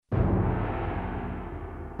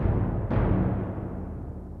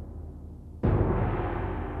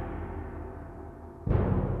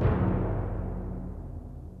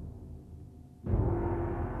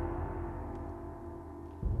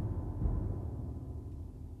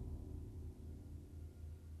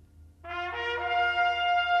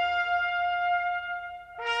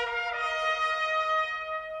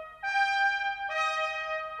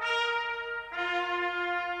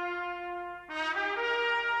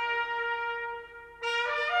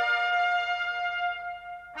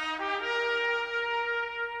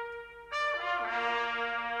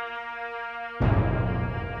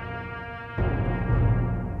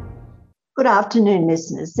Good afternoon,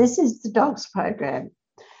 listeners. This is the DOGS program,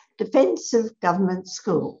 Defence of Government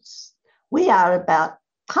Schools. We are about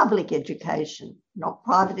public education, not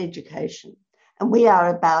private education, and we are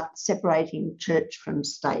about separating church from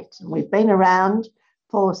state. And we've been around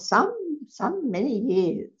for some many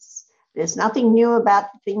years. There's nothing new about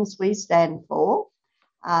the things we stand for,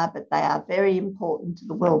 but they are very important to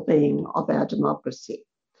the well-being of our democracy.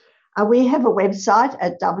 We have a website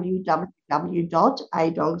at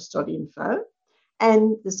www.adogs.info,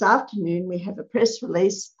 and this afternoon we have a press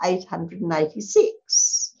release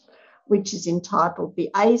 886, which is entitled The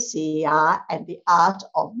ACER and the Art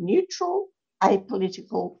of Neutral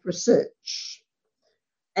Apolitical Research.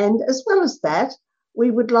 And as well as that, we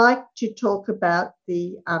would like to talk about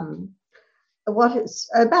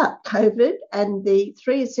about COVID and the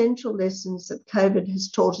 3 essential lessons that COVID has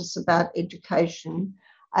taught us about education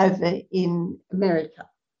over in America.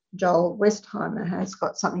 Joel Westheimer has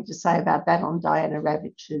got something to say about that on Diana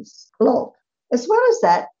Ravitch's blog. As well as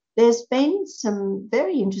that, there's been some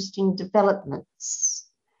very interesting developments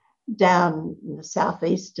down in the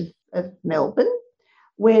southeast of Melbourne,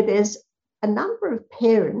 where there's a number of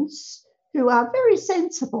parents who are very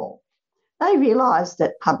sensible. They realise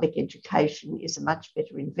that public education is a much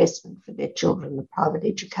better investment for their children than private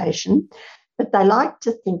education, but they like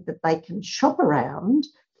to think that they can shop around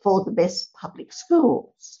for the best public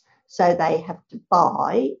schools. So they have to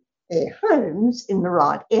buy their homes in the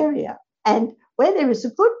right area. And where there is a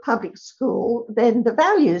good public school, then the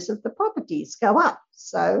values of the properties go up.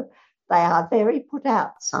 So they are very put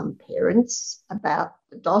out, some parents, about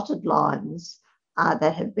the dotted lines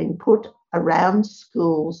that have been put around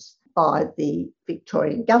schools by the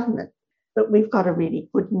Victorian government. But we've got a really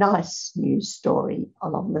good, nice news story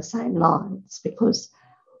along the same lines, because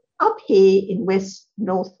up here in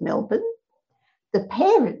North Melbourne, the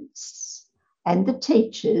parents and the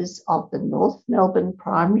teachers of the North Melbourne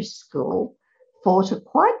Primary School fought a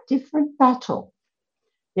quite different battle.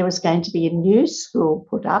 There was going to be a new school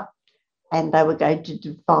put up, and they were going to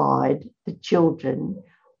divide the children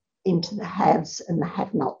into the haves and the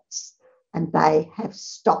have-nots, and they have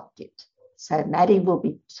stopped it. So Maddie will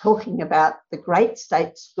be talking about the great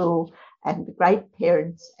state school and the great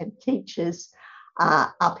parents and teachers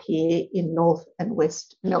up here in North and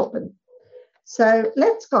West Melbourne. So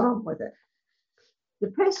let's go on with it.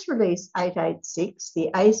 The press release 886,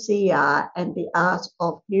 the ACER and the Art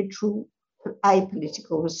of Neutral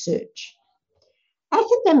Apolitical Research.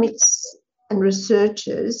 Academics and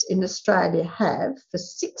researchers in Australia have, for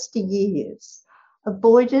 60 years,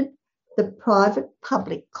 avoided the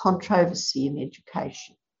private-public controversy in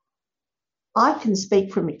education. I can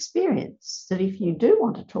speak from experience that if you do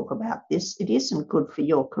want to talk about this, it isn't good for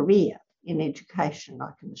your career in education,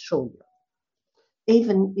 I can assure you,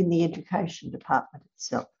 even in the education department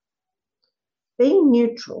itself. Being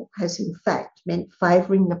neutral has in fact meant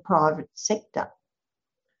favouring the private sector.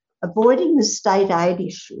 Avoiding the state aid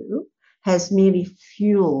issue has merely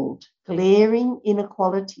fuelled glaring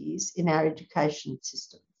inequalities in our education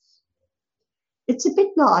systems. It's a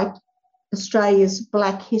bit like Australia's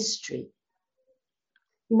Black history.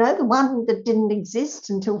 You know, the one that didn't exist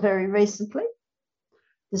until very recently?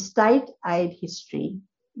 The state aid history,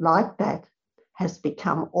 like that, has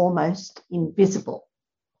become almost invisible.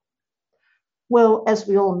 Well, as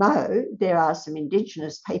we all know, there are some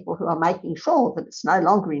Indigenous people who are making sure that it's no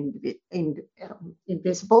longer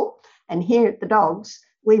invisible. And here at the DOGS,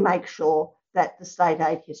 we make sure that the state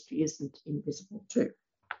aid history isn't invisible too.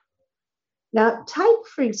 Now, take,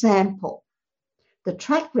 for example, the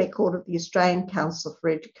track record of the Australian Council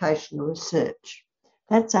for Educational Research.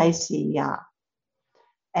 That's ACER.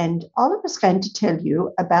 And Oliver's going to tell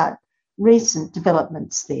you about recent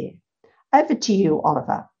developments there. Over to you,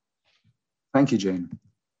 Oliver. Thank you, Jane.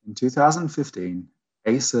 In 2015,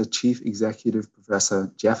 ACER Chief Executive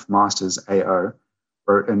Professor Jeff Masters, AO,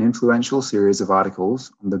 wrote an influential series of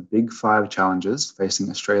articles on the Big 5 challenges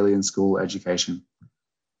facing Australian school education.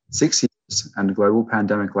 6 years and a global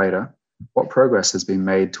pandemic later, what progress has been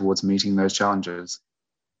made towards meeting those challenges?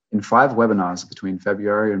 In 5 webinars between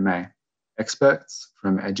February and May, experts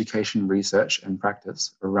from education research and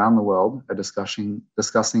practice around the world are discussing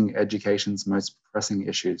education's most pressing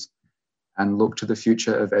issues and look to the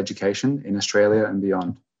future of education in Australia and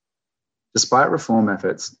beyond. Despite reform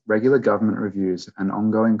efforts, regular government reviews, and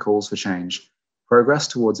ongoing calls for change, progress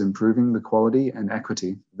towards improving the quality and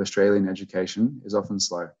equity of Australian education is often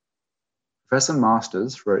slow. Professor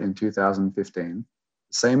Masters wrote in 2015,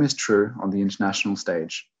 the same is true on the international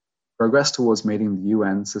stage. Progress towards meeting the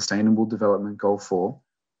UN Sustainable Development Goal 4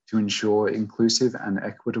 to ensure inclusive and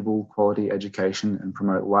equitable quality education and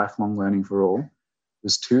promote lifelong learning for all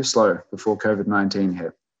was too slow before COVID-19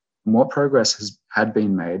 hit, and what progress had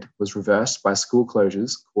been made was reversed by school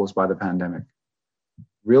closures caused by the pandemic.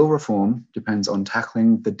 Real reform depends on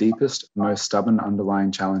tackling the deepest, most stubborn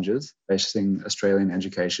underlying challenges facing Australian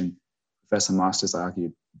education, Professor Masters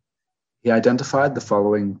argued. He identified the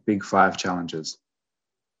following Big Five challenges.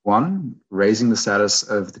 1, raising the status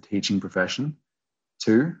of the teaching profession.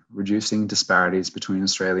 2, reducing disparities between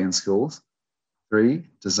Australian schools. 3,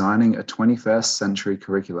 designing a 21st century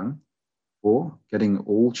curriculum. 4, getting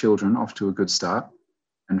all children off to a good start.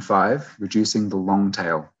 And 5, reducing the long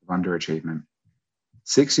tail of underachievement.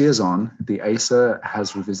 6 years on, the ASA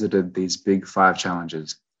has revisited these Big Five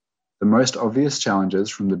challenges. The most obvious challenges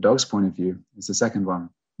from the dog's point of view is the second one,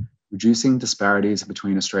 reducing disparities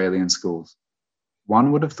between Australian schools.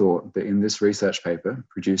 One would have thought that in this research paper,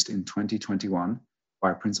 produced in 2021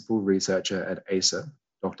 by a principal researcher at ASA,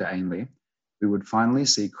 Dr. Ainley, we would finally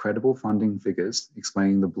see credible funding figures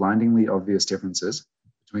explaining the blindingly obvious differences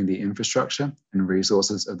between the infrastructure and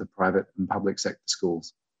resources of the private and public sector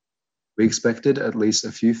schools. We expected at least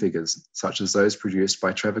a few figures, such as those produced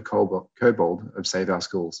by Trevor Cobold of Save Our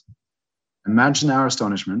Schools. Imagine our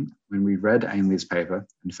astonishment when we read Ainley's paper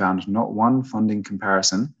and found not one funding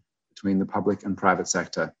comparison between the public and private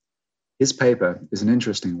sector. His paper is an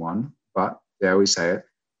interesting one, but, dare we say it,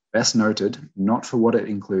 best noted not for what it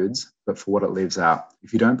includes, but for what it leaves out.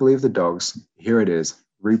 If you don't believe the dogs, here it is,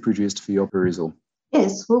 reproduced for your perusal.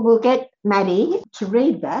 Yes, well, we'll get Maddie to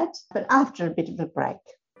read that, but after a bit of a break.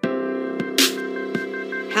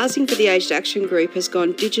 Housing for the Aged Action Group has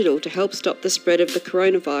gone digital to help stop the spread of the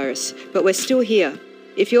coronavirus, but we're still here.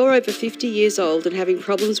 If you're over 50 years old and having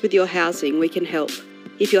problems with your housing, we can help.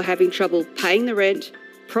 If you're having trouble paying the rent,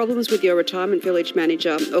 problems with your retirement village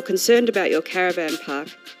manager, or concerned about your caravan park,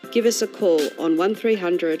 give us a call on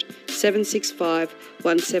 1300 765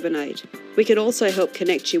 178. We can also help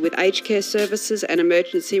connect you with aged care services and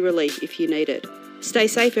emergency relief if you need it. Stay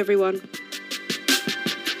safe, everyone.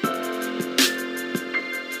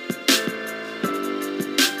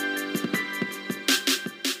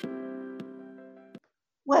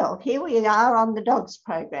 Well, here we are on the dogs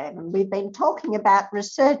program, and we've been talking about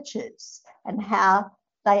researchers and how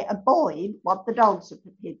they avoid what the dogs are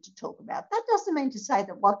prepared to talk about. That doesn't mean to say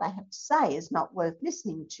that what they have to say is not worth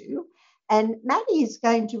listening to. And Maddie is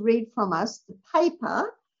going to read from us the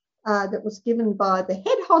paper that was given by the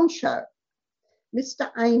head honcho,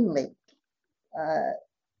 Mr. Ainley,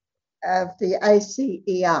 of the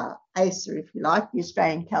ACER, ASA, if you like, the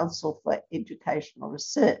Australian Council for Educational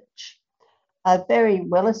Research, a very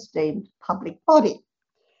well-esteemed public body,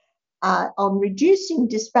 on reducing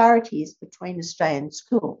disparities between Australian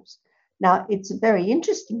schools. Now, it's a very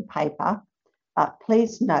interesting paper, but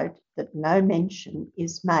please note that no mention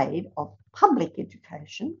is made of public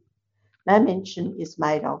education, no mention is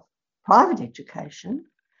made of private education,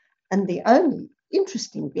 and the only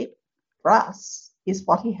interesting bit for us is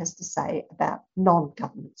what he has to say about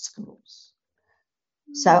non-government schools.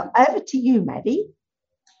 So over to you, Maddie.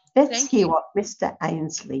 Let's hear what Mr.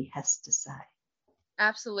 Ainsley has to say.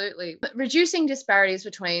 Absolutely. Reducing disparities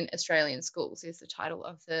between Australian schools is the title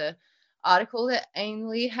of the article that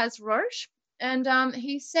Ainley has wrote. And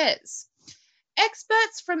he says,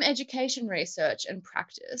 experts from education research and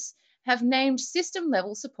practice have named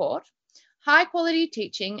system-level support, high-quality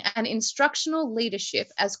teaching and instructional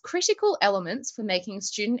leadership as critical elements for making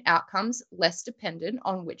student outcomes less dependent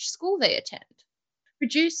on which school they attend.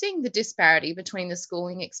 Reducing the disparity between the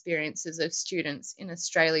schooling experiences of students in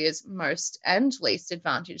Australia's most and least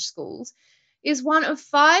advantaged schools is one of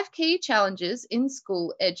 5 key challenges in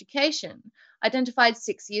school education, identified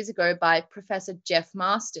 6 years ago by Professor Jeff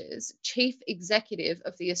Masters, Chief Executive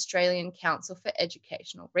of the Australian Council for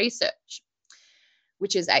Educational Research,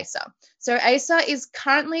 which is ASA. So ASA is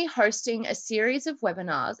currently hosting a series of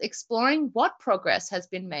webinars exploring what progress has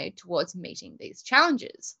been made towards meeting these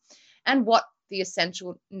challenges and what the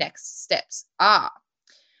essential next steps are.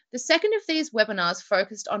 The second of these webinars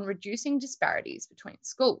focused on reducing disparities between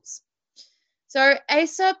schools. So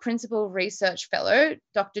ASA Principal Research Fellow,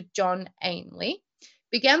 Dr. John Ainley,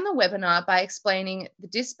 began the webinar by explaining the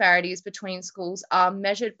disparities between schools are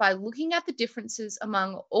measured by looking at the differences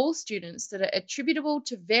among all students that are attributable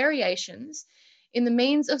to variations in the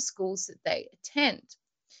means of schools that they attend.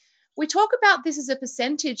 We talk about this as a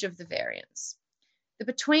percentage of the variance. The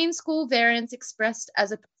between-school variance expressed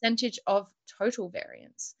as a percentage of total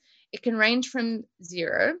variance. It can range from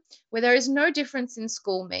 0, where there is no difference in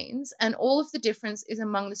school means, and all of the difference is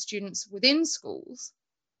among the students within schools,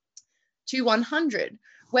 to 100,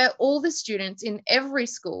 where all the students in every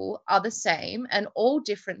school are the same and all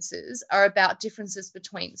differences are about differences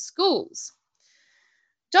between schools.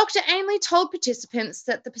 Dr. Ainley told participants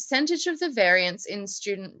that the percentage of the variance in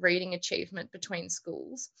student reading achievement between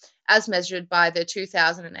schools, as measured by the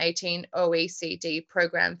 2018 OECD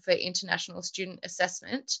Programme for International Student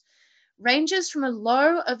Assessment, ranges from a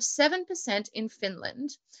low of 7% in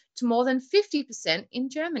Finland to more than 50% in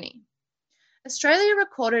Germany. Australia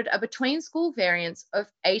recorded a between-school variance of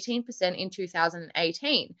 18% in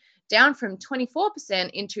 2018, down from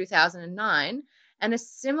 24% in 2009, and is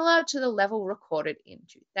similar to the level recorded in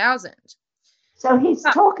 2000. So he's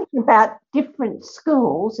talking about different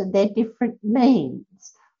schools and their different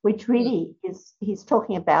means, which really is, he's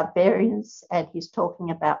talking about variance and he's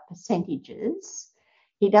talking about percentages.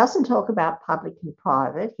 He doesn't talk about public and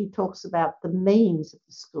private. He talks about the means of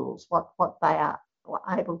the schools, what they are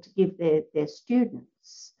able to give their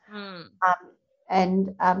students.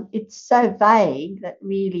 It's so vague that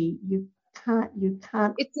really you can't.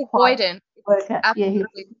 It's avoidant. Work out.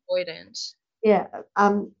 Absolutely avoidant. Yeah.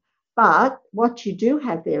 But what you do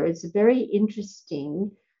have there is a very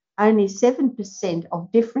interesting. Only 7%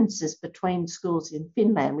 of differences between schools in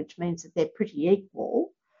Finland, which means that they're pretty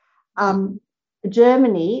equal.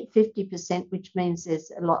 Germany, 50%, which means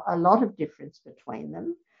there's a lot of difference between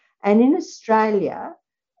them. And in Australia,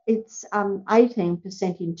 it's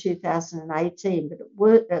 18% in 2018,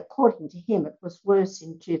 but according to him, it was worse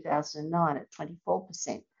in 2009 at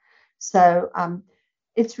 24%. So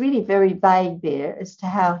it's really very vague there as to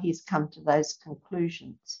how he's come to those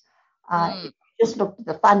conclusions. If you just looked at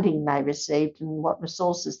the funding they received and what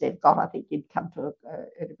resources they've got, I think you'd come to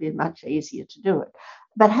it'd be much easier to do it.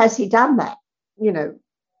 But has he done that? You know,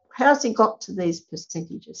 how's he got to these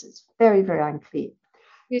percentages? It's very, very unclear.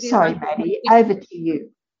 Sorry, Maddie, over to you.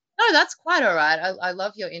 No, that's quite all right. I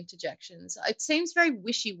love your interjections. It seems very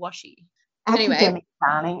wishy-washy. Academic, anyway.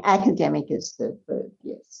 Darling. Academic is the word,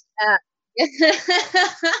 yes.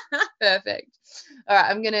 Perfect. All right,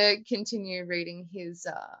 I'm going to continue reading his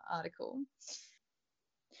article.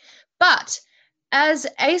 But as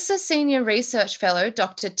ASA Senior Research Fellow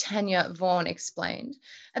Dr. Tanya Vaughan explained,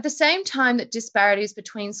 at the same time that disparities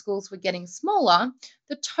between schools were getting smaller,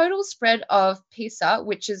 the total spread of PISA,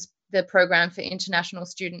 which is the Program for International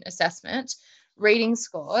Student Assessment, reading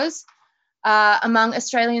scores among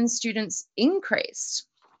Australian students increased.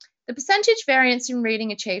 The percentage variance in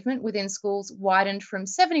reading achievement within schools widened from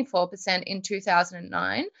 74% in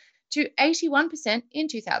 2009 to 81% in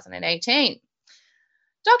 2018.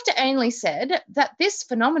 Dr. Ainley said that this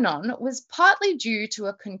phenomenon was partly due to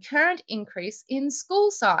a concurrent increase in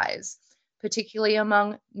school size, particularly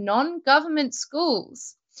among non-government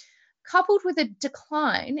schools, coupled with a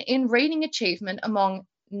decline in reading achievement among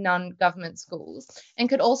non-government schools, and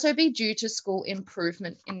could also be due to school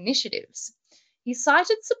improvement initiatives. He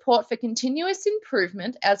cited support for continuous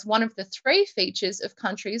improvement as one of the 3 features of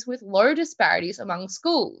countries with low disparities among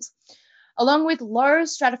schools, along with low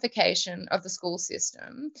stratification of the school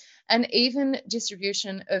system and even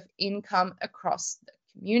distribution of income across the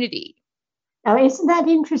community. Now, isn't that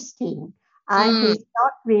interesting? He's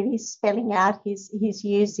not really spelling out, he's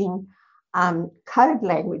using code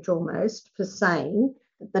language almost for saying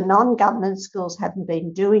that the non-government schools haven't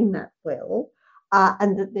been doing that well,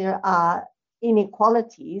 and that there are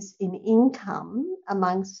inequalities in income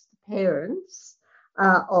amongst the parents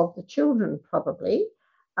of the children probably,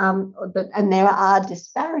 and there are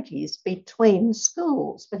disparities between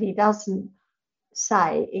schools, but he doesn't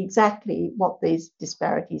say exactly what these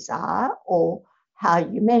disparities are or how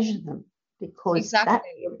you measure them, because that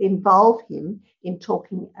will involve him in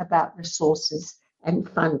talking about resources and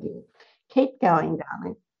funding. Keep going,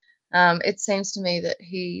 darling. It seems to me that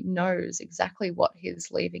he knows exactly what he's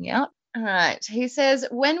leaving out. All right. He says,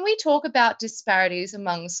 when we talk about disparities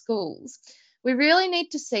among schools, we really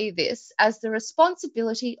need to see this as the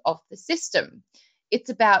responsibility of the system. It's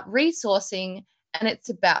about resourcing and it's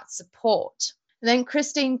about support. And then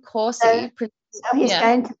Christine Corsi. So he's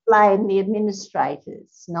going to blame the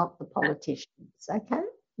administrators, not the politicians. Okay?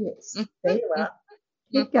 Yes. There you are.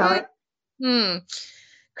 Keep going.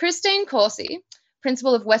 Christine Corsi,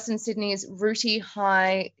 principal of Western Sydney's Rooty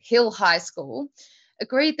Hill High School,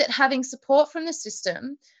 agreed that having support from the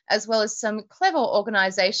system, as well as some clever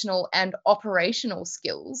organisational and operational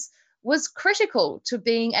skills, was critical to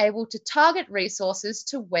being able to target resources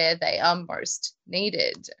to where they are most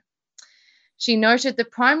needed. She noted the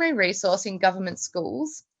primary resource in government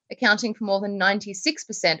schools, accounting for more than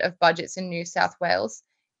 96% of budgets in New South Wales,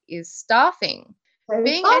 is staffing. So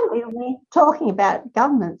we're talking about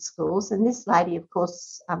government schools, and this lady, of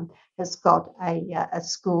course, has got a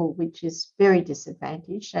school which is very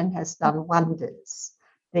disadvantaged and has done wonders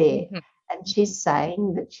there. And she's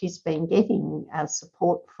saying that she's been getting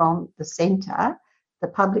support from the centre the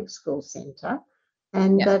public school centre,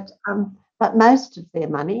 and Yeah. that but most of their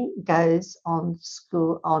money goes on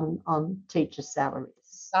teacher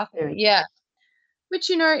salaries. Yeah. Which,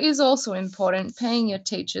 is also important. Paying your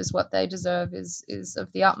teachers what they deserve is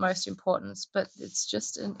of the utmost importance, but it's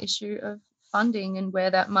just an issue of funding and where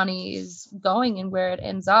that money is going and where it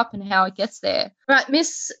ends up and how it gets there. Right,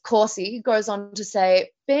 Miss Corsi goes on to say,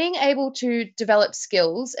 being able to develop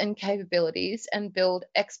skills and capabilities and build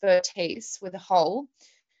expertise with a whole,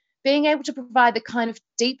 being able to provide the kind of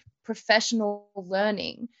deep professional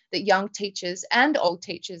learning that young teachers and old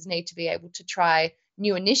teachers need to be able to try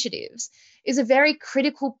new initiatives is a very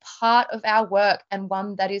critical part of our work and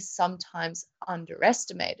one that is sometimes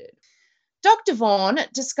underestimated. Dr. Vaughan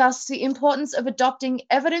discussed the importance of adopting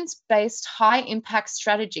evidence-based high-impact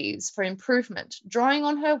strategies for improvement, drawing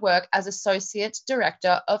on her work as Associate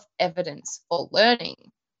Director of Evidence for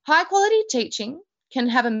Learning. High-quality teaching can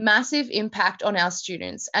have a massive impact on our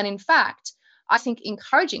students, and in fact, I think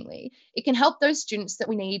encouragingly, it can help those students that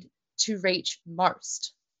we need to reach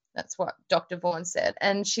most. That's what Dr. Vaughan said.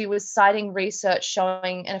 And she was citing research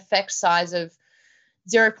showing an effect size of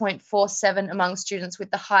 0.47 among students with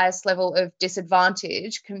the highest level of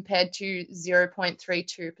disadvantage compared to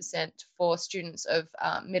 0.32% for students of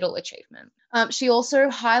middle achievement. She also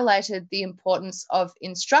highlighted the importance of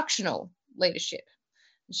instructional leadership.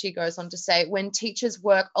 She goes on to say, when teachers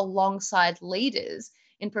work alongside leaders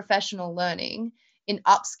in professional learning, in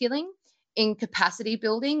upskilling, in capacity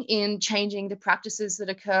building, in changing the practices that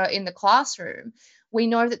occur in the classroom, we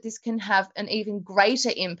know that this can have an even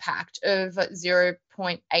greater impact of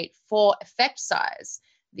 0.84 effect size.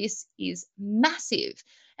 This is massive.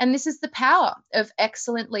 And this is the power of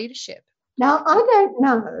excellent leadership. Now, I don't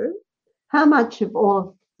know how much of all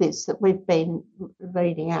of this that we've been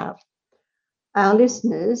reading out our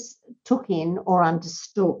listeners took in or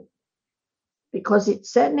understood, because it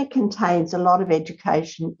certainly contains a lot of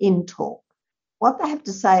education in talk. What they have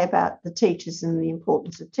to say about the teachers and the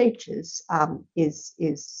importance of teachers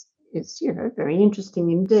is very interesting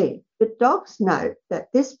indeed. But dogs note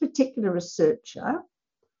that this particular researcher,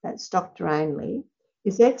 that's Dr. Ainley,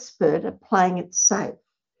 is expert at playing it safe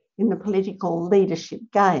in the political leadership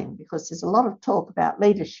game, because there's a lot of talk about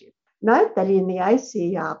leadership. Note that in the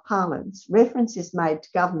ACER parlance, reference is made to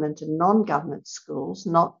government and non-government schools,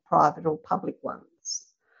 not private or public ones.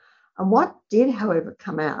 And what did, however,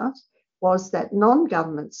 come out was that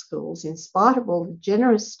non-government schools, in spite of all the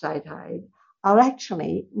generous state aid, are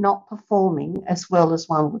actually not performing as well as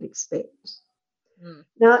one would expect.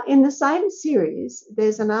 Now, in the same series,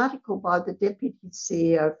 there's an article by the Deputy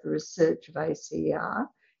CEO for Research of ACER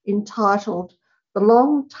entitled The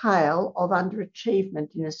Long Tail of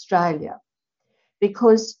Underachievement in Australia,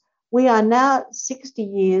 because we are now 60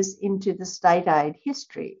 years into the state aid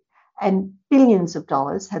history and billions of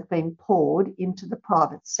dollars have been poured into the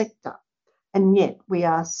private sector, and yet we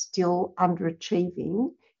are still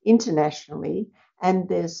underachieving internationally, and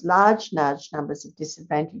there's large numbers of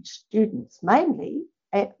disadvantaged students, mainly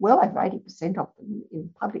well over 80% of them in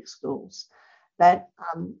public schools, that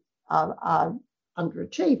are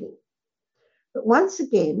underachieving. But once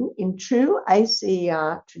again, in true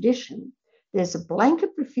ACER tradition, there's a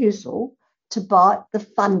blanket refusal to bite the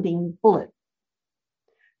funding bullet.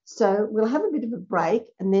 So we'll have a bit of a break,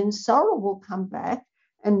 and then Sorrel will come back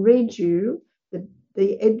and read you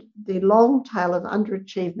the long tail of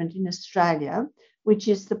underachievement in Australia, which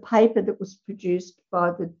is the paper that was produced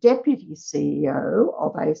by the Deputy CEO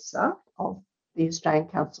of ACER, of the Australian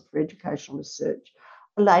Council for Educational Research,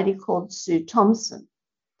 a lady called Sue Thompson.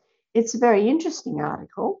 It's a very interesting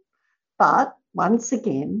article, but once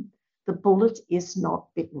again, the bullet is not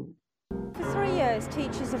bitten. For 3 years,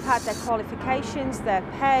 teachers have had their qualifications, their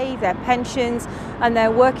pay, their pensions and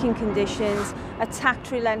their working conditions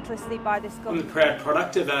attacked relentlessly by this government. I'm the proud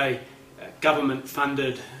product of a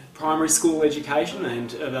government-funded primary school education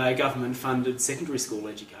and of a government-funded secondary school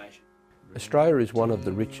education. Australia is one of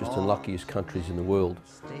the richest and luckiest countries in the world,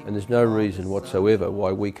 and there's no reason whatsoever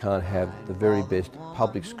why we can't have the very best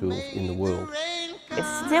public schools in the world.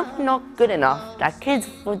 It's still not good enough that kids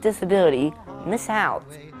with disability miss out.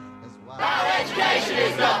 Our education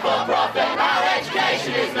is not for profit. Our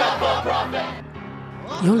education is not for profit.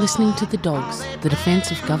 You're listening to The Dogs, the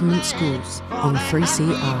defence of government schools on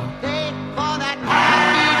 3CR.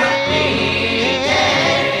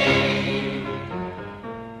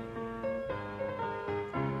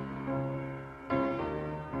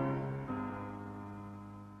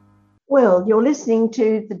 Well, you're listening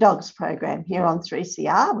to the Dogs program here on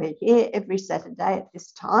 3CR. We're here every Saturday at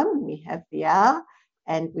this time. We have the hour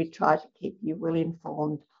and we try to keep you well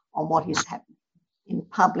informed on what is happening in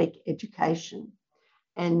public education.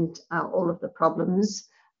 and all of the problems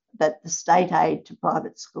that the state aid to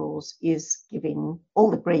private schools is giving,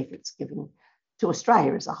 all the grief it's giving to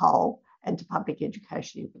Australia as a whole and to public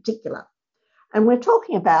education in particular. And we're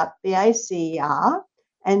talking about the ACER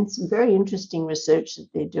and some very interesting research that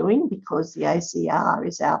they're doing, because the ACER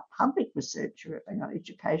is our public researcher in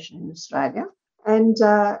education in Australia. And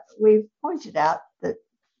we've pointed out that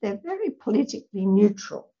they're very politically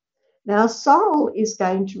neutral. Now, Sorrel is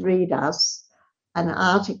going to read us an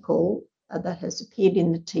article that has appeared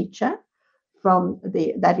in The Teacher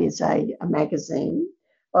that is a magazine,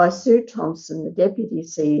 by Sue Thompson, the Deputy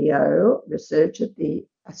CEO Research at the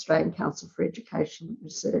Australian Council for Education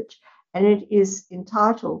Research, and it is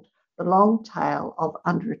entitled The Long Tail of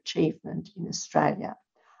Underachievement in Australia.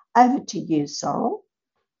 Over to you, Sorrel.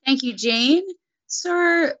 Thank you, Jean.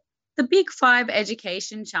 So, the Big Five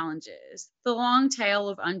education challenges, the long tail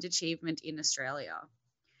of underachievement in Australia.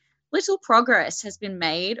 Little progress has been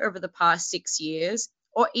made over the past 6 years,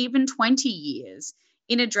 or even 20 years,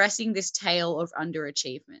 in addressing this tale of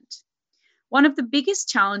underachievement. One of the biggest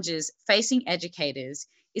challenges facing educators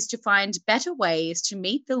is to find better ways to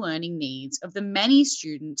meet the learning needs of the many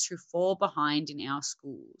students who fall behind in our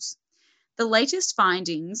schools. The latest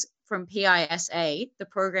findings from PISA, the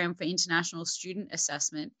Program for International Student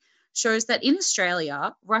Assessment, shows that in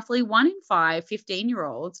Australia, roughly 1 in 5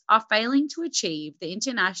 15-year-olds are failing to achieve the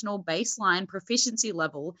international baseline proficiency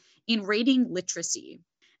level in reading literacy,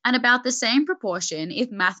 and about the same proportion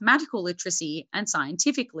in mathematical literacy and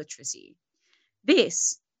scientific literacy.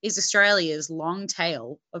 This is Australia's long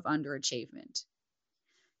tail of underachievement.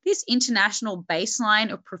 This international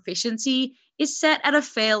baseline of proficiency is set at a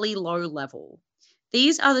fairly low level.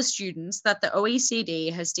 These are the students that the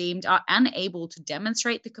OECD has deemed are unable to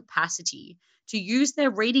demonstrate the capacity to use their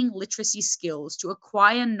reading literacy skills to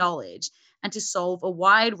acquire knowledge and to solve a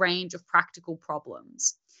wide range of practical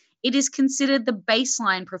problems. It is considered the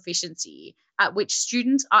baseline proficiency at which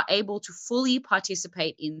students are able to fully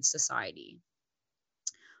participate in society.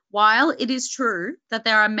 While it is true that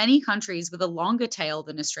there are many countries with a longer tail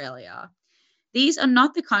than Australia, these are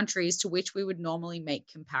not the countries to which we would normally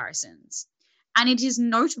make comparisons. And it is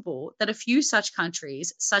notable that a few such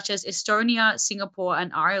countries, such as Estonia, Singapore,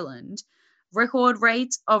 and Ireland, record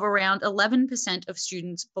rates of around 11% of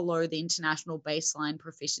students below the international baseline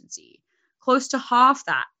proficiency, close to half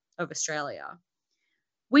that of Australia.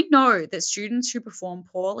 We know that students who perform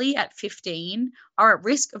poorly at 15 are at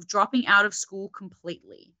risk of dropping out of school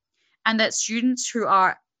completely, and that students who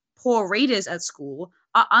are poor readers at school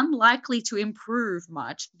are unlikely to improve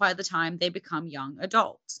much by the time they become young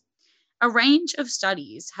adults. A range of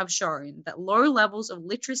studies have shown that low levels of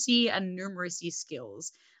literacy and numeracy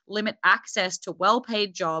skills limit access to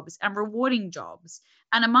well-paid jobs and rewarding jobs,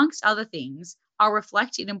 and amongst other things, are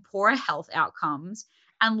reflected in poorer health outcomes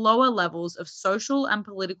and lower levels of social and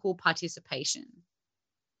political participation.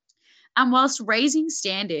 And whilst raising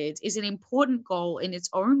standards is an important goal in its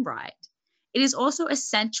own right, it is also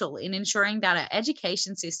essential in ensuring that our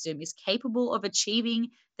education system is capable of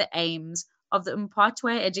achieving the aims of the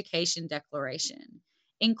Mpatwe Education Declaration,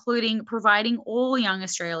 including providing all young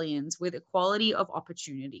Australians with equality of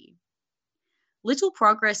opportunity. Little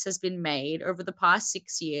progress has been made over the past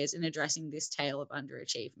 6 years in addressing this tale of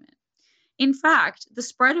underachievement. In fact, the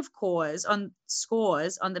spread of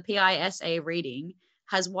scores on the PISA reading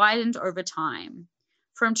has widened over time,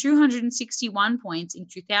 from 261 points in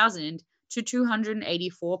 2000 to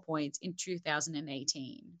 284 points in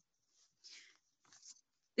 2018.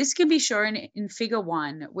 This can be shown in Figure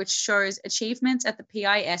 1, which shows achievements at the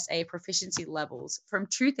PISA proficiency levels from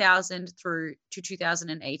 2000 through to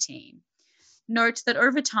 2018. Note that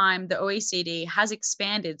over time, the OECD has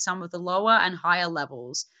expanded some of the lower and higher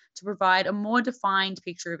levels to provide a more defined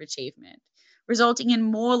picture of achievement, resulting in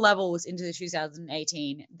more levels into the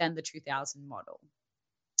 2018 than the 2000 model.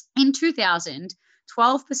 In 2000,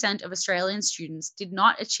 12% of Australian students did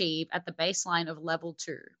not achieve at the baseline of level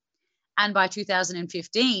 2. And by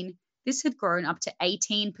 2015, this had grown up to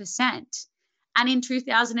 18%. And in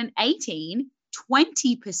 2018,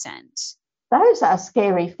 20%. Those are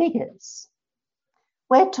scary figures.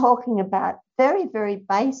 We're talking about very, very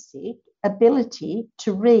basic ability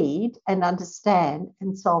to read and understand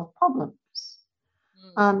and solve problems.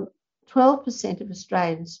 12% of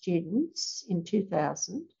Australian students in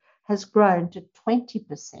 2000 has grown to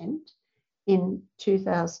 20% in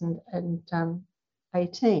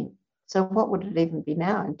 2018. So what would it even be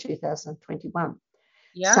now in 2021?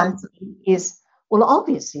 Yeah. Something is, well,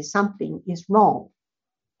 obviously something is wrong.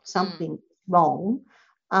 Something wrong.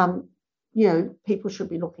 People should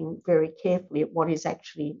be looking very carefully at what is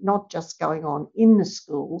actually not just going on in the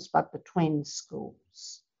schools, but between schools.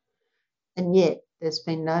 schools. And yet there's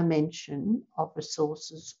been no mention of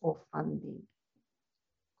resources or funding.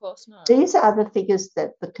 Of course not. These are the figures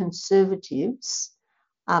that the Conservatives,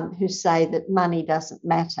 who say that money doesn't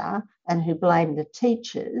matter and who blame the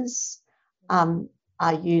teachers,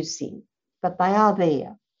 are using. But they are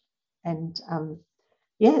there. And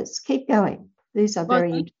yes, keep going. These are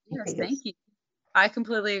very interesting figures. Thank you. I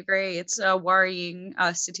completely agree. It's a worrying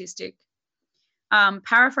statistic.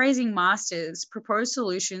 Paraphrasing Masters, proposed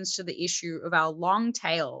solutions to the issue of our long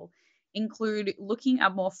tail include looking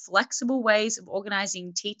at more flexible ways of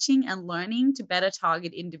organising teaching and learning to better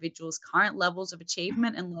target individuals' current levels of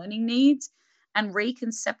achievement and learning needs, and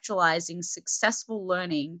reconceptualising successful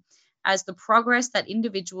learning as the progress that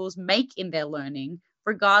individuals make in their learning,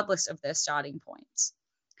 regardless of their starting points.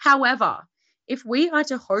 However, if we are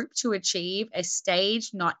to hope to achieve a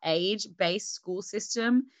stage, not age-based school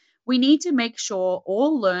system, we need to make sure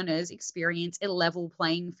all learners experience a level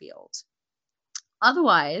playing field.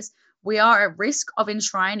 Otherwise, we are at risk of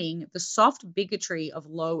enshrining the soft bigotry of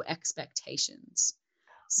low expectations.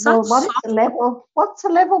 Well, what's a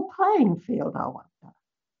level playing field, I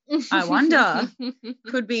wonder? I wonder.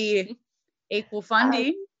 Could be equal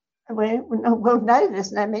funding. Well, no,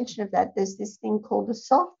 there's no mention of that. There's this thing called the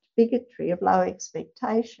soft bigotry of low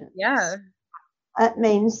expectations. Yeah. It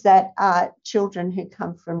means that children who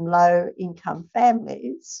come from low-income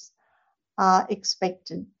families are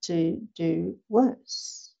expected to do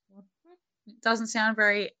worse. It doesn't sound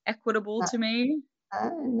very equitable to me.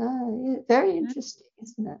 No, yeah, very interesting,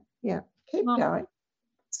 isn't it? Yeah, keep going.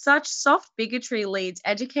 Such soft bigotry leads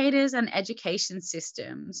educators and education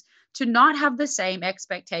systems to not have the same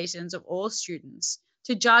expectations of all students,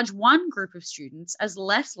 to judge one group of students as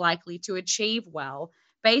less likely to achieve well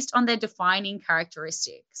based on their defining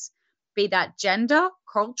characteristics, be that gender,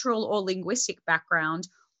 cultural or linguistic background,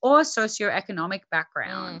 or socioeconomic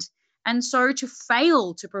background, and so to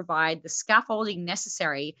fail to provide the scaffolding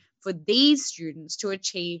necessary for these students to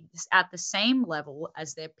achieve this at the same level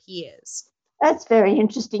as their peers. That's very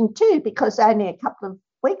interesting too, because only a couple of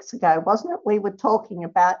weeks ago, wasn't it, we were talking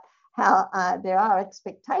about how there are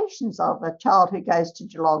expectations of a child who goes to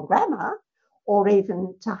Geelong Grammar or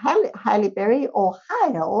even to Haileybury or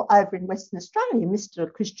Hale over in Western Australia.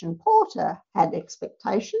 Mr. Christian Porter had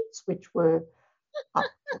expectations which were up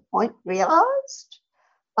to the point realised.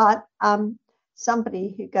 But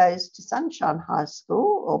somebody who goes to Sunshine High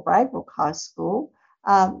School or Braybrook High School,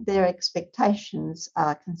 their expectations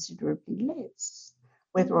are considerably less,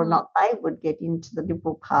 whether or not they would get into the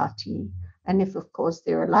Liberal Party. And if, of course,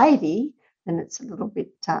 they're a lady, then it's a little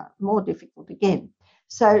bit more difficult again.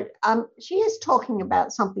 So she is talking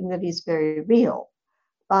about something that is very real,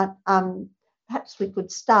 but perhaps we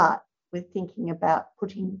could start with thinking about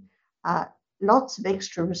putting lots of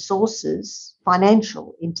extra resources,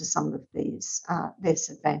 financial, into some of these less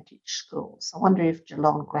advantaged schools. I wonder if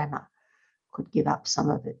Geelong Grammar could give up some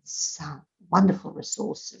of its wonderful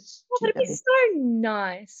resources. Well, that'd be so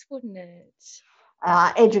nice, wouldn't it?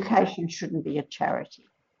 Education shouldn't be a charity.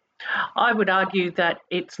 I would argue that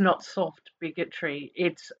it's not soft bigotry,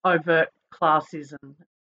 it's overt classism.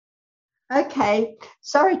 Okay,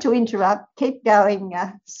 sorry to interrupt. Keep going,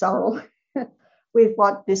 Sorrel, with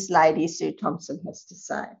what this lady, Sue Thompson, has to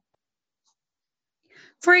say.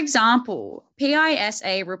 For example,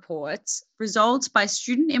 PISA reports results by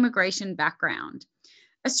student immigration background.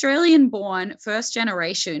 Australian-born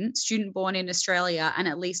first-generation student born in Australia and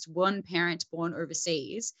at least one parent born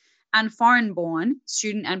overseas, and foreign-born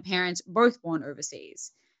student and parents both born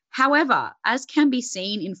overseas. However, as can be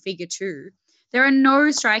seen in Figure 2, there are no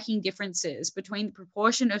striking differences between the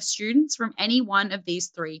proportion of students from any one of these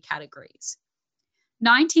three categories.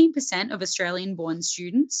 19% of Australian-born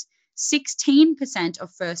students, 16%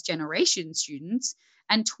 of first-generation students,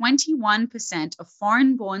 and 21% of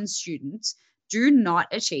foreign-born students do not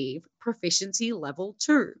achieve proficiency level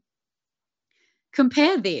 2.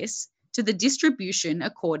 Compare this to the distribution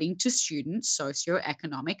according to student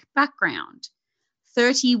socioeconomic background.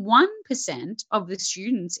 31% of the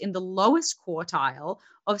students in the lowest quartile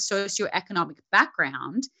of socioeconomic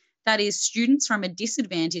background, that is, students from a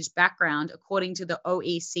disadvantaged background according to the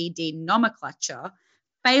OECD nomenclature,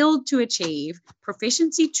 failed to achieve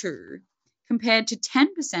proficiency 2, compared to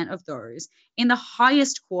 10% of those in the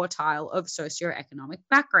highest quartile of socioeconomic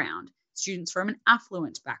background, students from an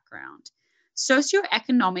affluent background.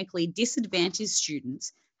 Socioeconomically disadvantaged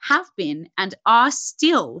students have been and are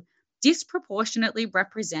still disproportionately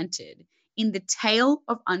represented in the tail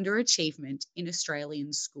of underachievement in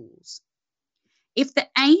Australian schools. If the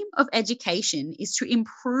aim of education is to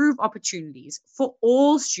improve opportunities for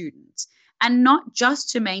all students and not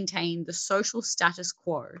just to maintain the social status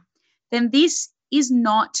quo, then this is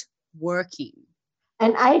not working.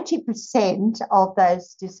 And 80% of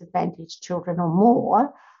those disadvantaged children or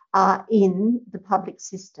more are in the public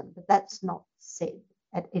system, but that's not said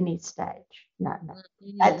at any stage. No.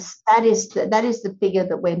 That is the figure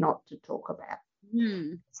that we're not to talk about.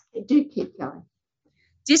 Do keep going.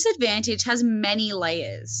 Disadvantage has many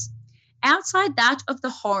layers. Outside that of the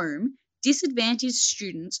home, disadvantaged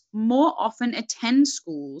students more often attend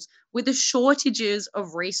schools with the shortages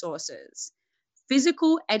of resources,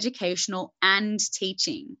 physical, educational, and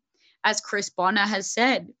teaching. As Chris Bonner has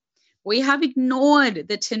said, we have ignored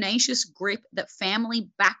the tenacious grip that family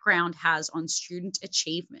background has on student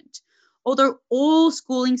achievement. Although all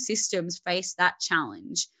schooling systems face that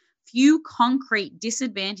challenge, few concrete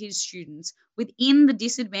disadvantaged students within the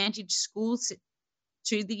disadvantaged schools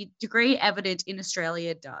to the degree evident in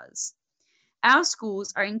Australia does. Our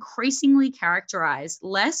schools are increasingly characterised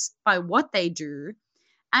less by what they do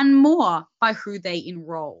and more by who they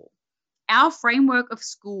enrol. Our framework of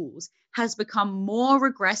schools has become more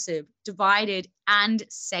regressive, divided, and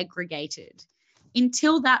segregated.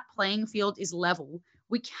 Until that playing field is level,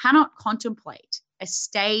 we cannot contemplate a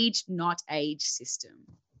stage, not age system.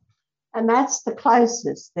 And that's the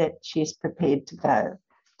closest that she's prepared to go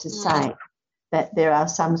to say that there are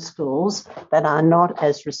some schools that are not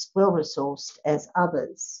as well-resourced as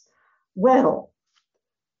others. Well,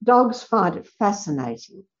 dogs find it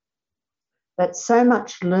fascinating that so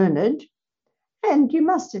much learned, and you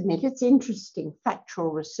must admit it's interesting,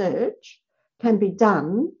 factual research can be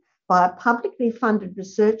done by a publicly funded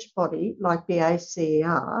research body like the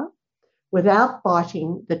ACER without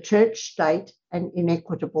biting the church, state and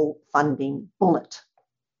inequitable funding bullet.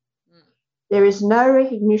 There is no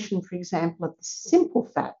recognition, for example, of the simple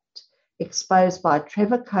fact exposed by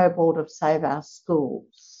Trevor Cobbold of Save Our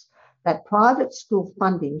Schools, that private school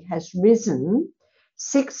funding has risen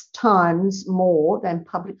 6 times more than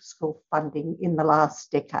public school funding in the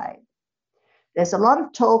last decade. There's a lot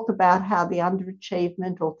of talk about how the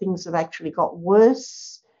underachievement or things have actually got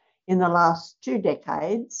worse in the last 2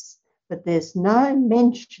 decades, but there's no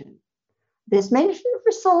mention. There's mention of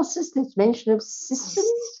resources, there's mention of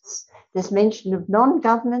systems, there's mention of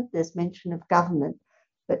non-government, there's mention of government,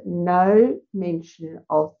 but no mention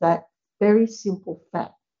of that very simple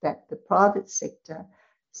fact that the private sector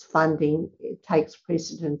funding takes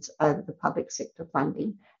precedence over the public sector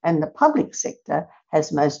funding, and the public sector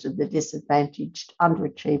has most of the disadvantaged,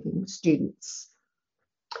 underachieving students.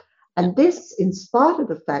 And this, in spite of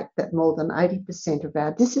the fact that more than 80% of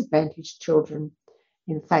our disadvantaged children,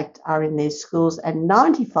 in fact, are in their schools, and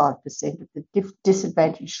 95% of the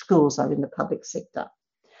disadvantaged schools are in the public sector.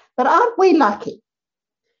 But aren't we lucky?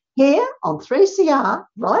 Here on 3CR,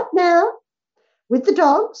 right now, with the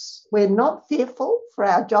dogs, we're not fearful for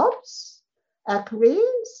our jobs, our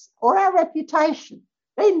careers, or our reputation.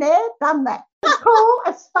 Been there, done that. Call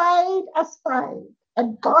a spade,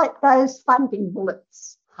 and bite those funding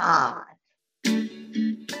bullets hard.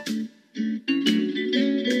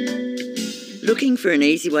 Looking for an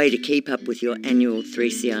easy way to keep up with your annual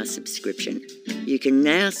 3CR subscription? You can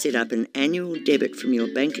now set up an annual debit from your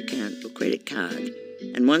bank account or credit card,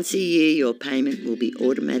 and once a year your payment will be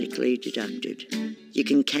automatically deducted. You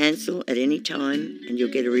can cancel at any time and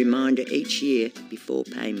you'll get a reminder each year before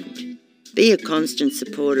payment. Be a constant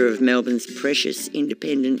supporter of Melbourne's precious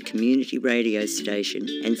independent community radio station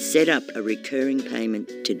and set up a recurring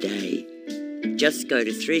payment today. Just go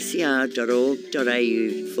to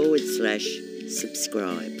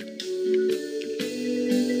 3cr.org.au/subscribe.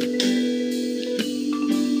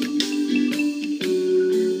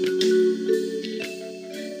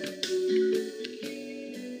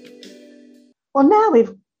 Well, now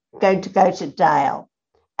we're going to go to Dale,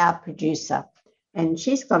 our producer, and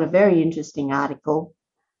she's got a very interesting article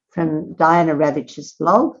from Diana Ravitch's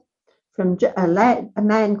blog from a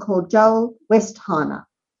man called Joel Westheimer.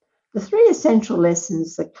 The 3 essential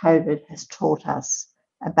lessons that COVID has taught us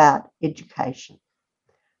about education.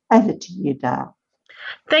 Over to you, Dale.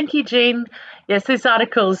 Thank you, Jean. Yes, this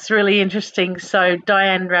article is really interesting. So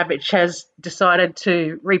Diane Ravitch has decided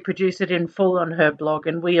to reproduce it in full on her blog,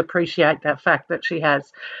 and we appreciate that fact that she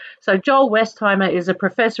has. So Joel Westheimer is a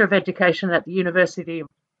professor of education at the University of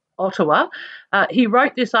Ottawa. He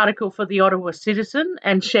wrote this article for the Ottawa Citizen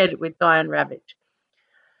and shared it with Diane Ravitch.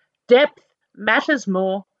 Depth matters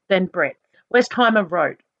more than breadth. Westheimer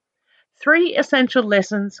wrote, 3 essential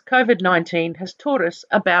lessons COVID-19 has taught us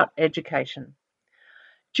about education.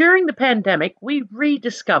 During the pandemic, we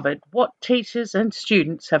rediscovered what teachers and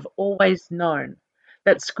students have always known,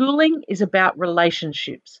 that schooling is about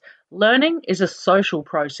relationships, Learning is a social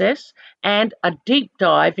process, and a deep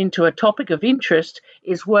dive into a topic of interest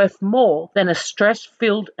is worth more than a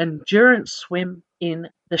stress-filled endurance swim in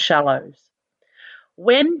the shallows.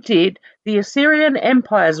 When did the Assyrian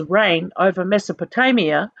Empire's reign over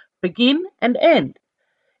Mesopotamia begin and end?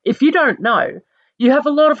 If you don't know, you have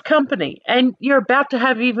a lot of company, and you're about to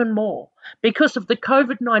have even more. Because of the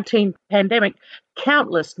COVID-19 pandemic,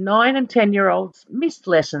 countless 9 and 10-year-olds missed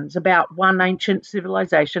lessons about one ancient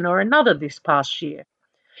civilization or another this past year.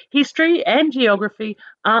 History and geography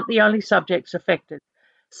aren't the only subjects affected.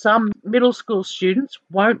 Some middle school students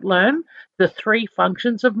won't learn the 3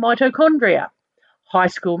 functions of mitochondria. High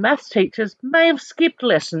school maths teachers may have skipped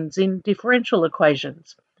lessons in differential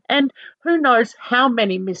equations. And who knows how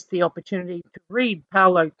many missed the opportunity to read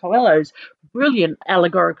Paulo Coelho's brilliant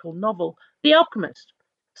allegorical novel, The Alchemist.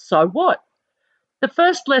 So what? The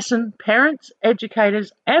first lesson parents,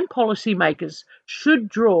 educators, and policymakers should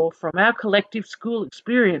draw from our collective school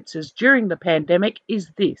experiences during the pandemic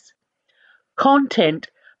is this: content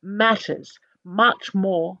matters much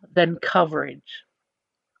more than coverage.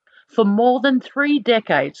 For more than 3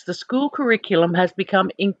 decades, the school curriculum has become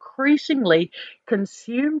increasingly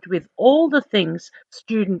consumed with all the things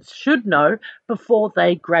students should know before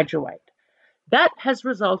they graduate. That has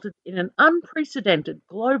resulted in an unprecedented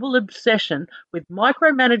global obsession with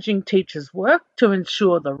micromanaging teachers' work to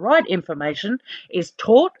ensure the right information is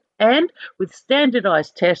taught and with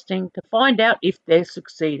standardised testing to find out if they're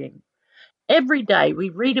succeeding. Every day we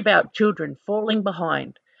read about children falling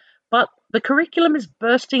behind, but the curriculum is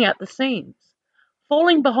bursting at the seams.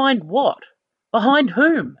 Falling behind what? Behind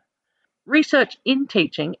whom? Research in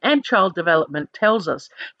teaching and child development tells us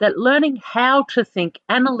that learning how to think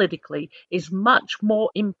analytically is much more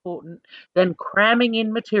important than cramming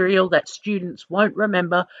in material that students won't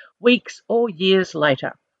remember weeks or years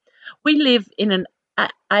later. We live in an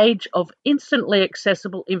age of instantly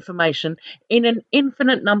accessible information in an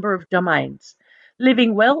infinite number of domains.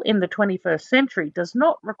 Living well in the 21st century does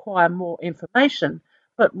not require more information,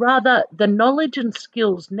 but rather the knowledge and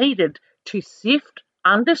skills needed to sift,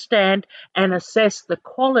 understand, and assess the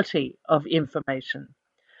quality of information.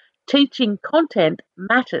 Teaching content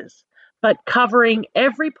matters, but covering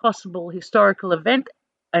every possible historical event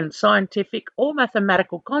and scientific or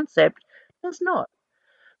mathematical concept does not.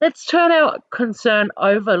 Let's turn our concern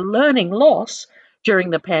over learning loss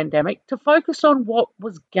during the pandemic to focus on what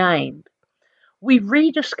was gained. We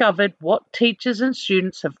rediscovered what teachers and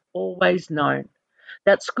students have always known,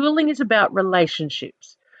 that schooling is about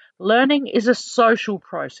relationships. Learning is a social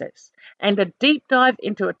process, and a deep dive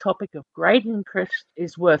into a topic of great interest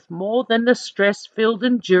is worth more than the stress-filled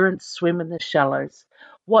endurance swim in the shallows.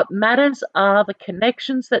 What matters are the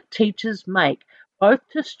connections that teachers make, both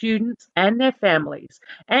to students and their families,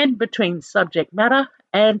 and between subject matter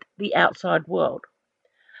and the outside world.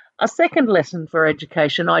 A second lesson for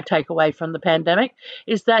education I take away from the pandemic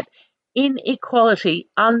is that inequality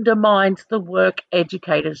undermines the work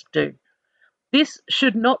educators do. This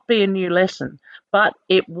should not be a new lesson, but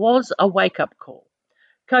it was a wake-up call.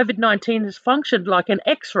 COVID-19 has functioned like an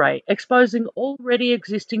X-ray, exposing already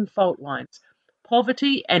existing fault lines: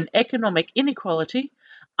 poverty and economic inequality,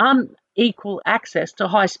 unequal access to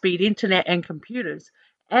high-speed internet and computers,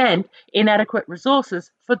 and inadequate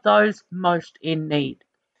resources for those most in need.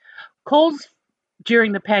 Calls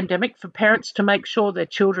during the pandemic for parents to make sure their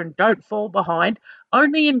children don't fall behind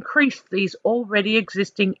only increase these already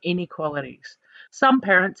existing inequalities. Some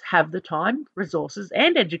parents have the time, resources,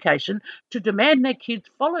 and education to demand their kids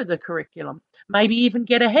follow the curriculum, maybe even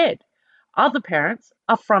get ahead. Other parents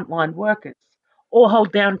are frontline workers, or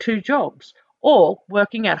hold down 2 jobs, or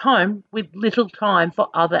working at home with little time for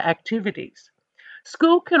other activities.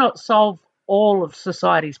 School cannot solve all of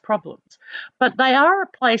society's problems, but they are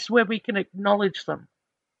a place where we can acknowledge them.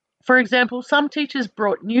 For example, some teachers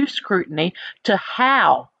brought new scrutiny to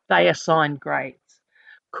how they assign grades.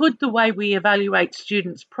 Could the way we evaluate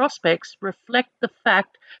students' prospects reflect the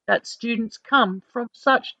fact that students come from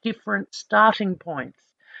such different starting points?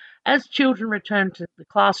 As children return to the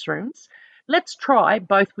classrooms, let's try,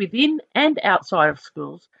 both within and outside of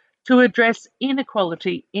schools, to address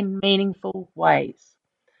inequality in meaningful ways.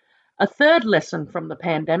 A third lesson from the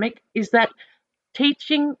pandemic is that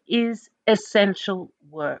teaching is essential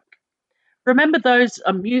work. Remember those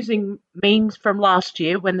amusing memes from last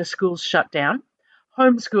year when the schools shut down?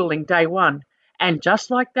 Homeschooling day 1, and just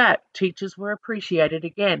like that, teachers were appreciated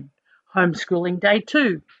again. Homeschooling day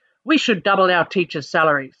 2, we should double our teachers'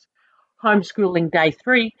 salaries. Homeschooling day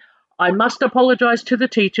 3, I must apologise to the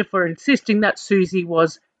teacher for insisting that Susie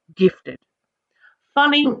was gifted.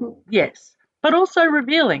 Funny, yes, but also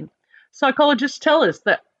revealing. Psychologists tell us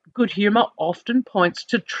that Good humour often points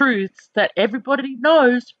to truths that everybody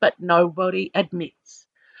knows but nobody admits.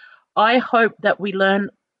 I hope that we learn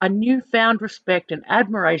a newfound respect and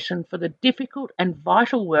admiration for the difficult and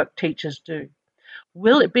vital work teachers do.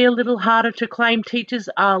 Will it be a little harder to claim teachers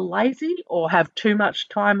are lazy or have too much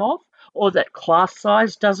time off, or that class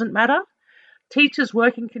size doesn't matter? Teachers'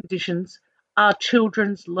 working conditions are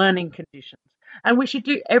children's learning conditions, and we should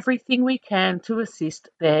do everything we can to assist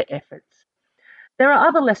their efforts. There are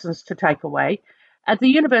other lessons to take away. At the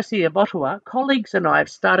University of Ottawa, colleagues and I have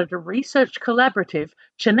started a research collaborative,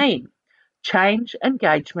 CHENEEN, Change,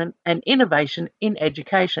 Engagement and Innovation in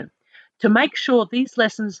Education, to make sure these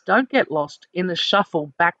lessons don't get lost in the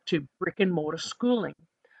shuffle back to brick and mortar schooling.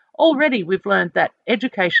 Already we've learned that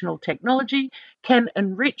educational technology can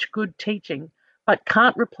enrich good teaching, but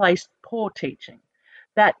can't replace poor teaching.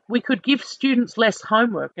 That we could give students less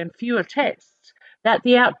homework and fewer tests. That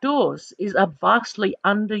the outdoors is a vastly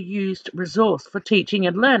underused resource for teaching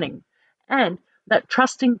and learning. And that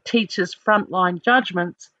trusting teachers' frontline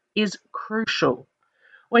judgments is crucial.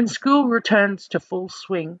 When school returns to full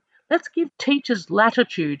swing, let's give teachers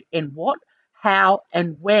latitude in what, how,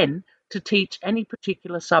 and when to teach any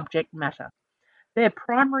particular subject matter. Their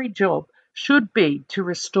primary job should be to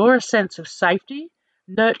restore a sense of safety,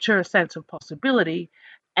 nurture a sense of possibility,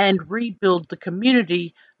 and rebuild the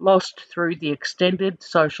community lost through the extended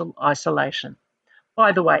social isolation.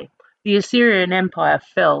 By the way, the Assyrian Empire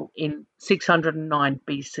fell in 609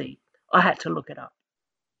 BC. I had to look it up.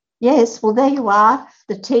 Yes, well, there you are.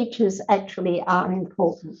 The teachers actually are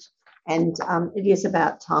important, and it is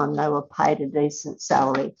about time they were paid a decent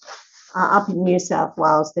salary. Up in New South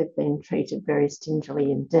Wales, they've been treated very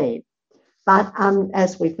stingily indeed. But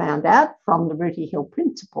as we found out from the Rooty Hill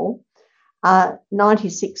principle,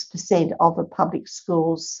 96% of a public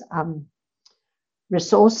school's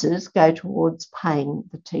resources go towards paying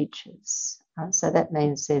the teachers. So that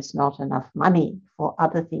means there's not enough money for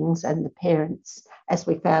other things, and the parents, as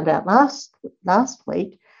we found out last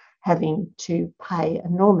week, having to pay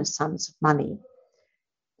enormous sums of money,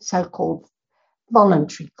 so-called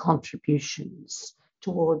voluntary contributions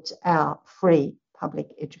towards our free public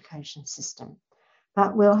education system.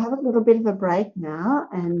 But we'll have a little bit of a break now,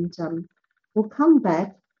 and we'll come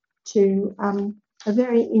back to a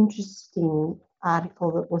very interesting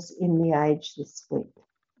article that was in The Age this week.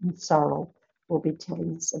 And Sorrel will be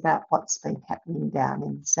telling us about what's been happening down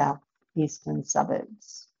in the southeastern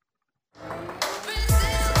suburbs.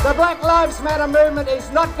 The Black Lives Matter movement is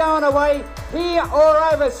not going away here or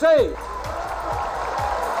overseas.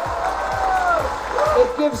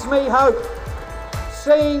 It gives me hope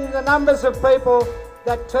seeing the numbers of people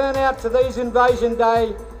that turn out to these Invasion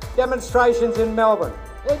Day demonstrations in Melbourne.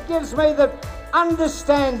 It gives me the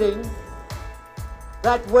understanding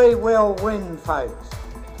that we will win, folks.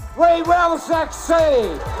 We will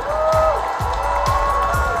succeed.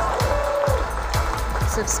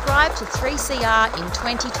 Subscribe to 3CR in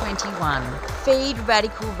 2021. Feed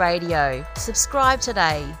Radical Radio. Subscribe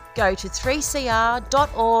today. Go to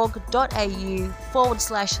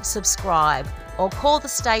 3cr.org.au/subscribe or call the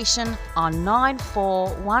station on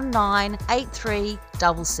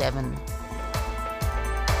 94198377.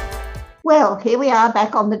 Well, here we are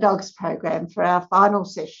back on the Dogs program for our final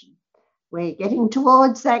session. We're getting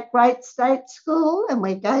towards that great state school, and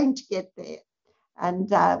we're going to get there. And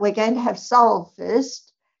we're going to have Sorrel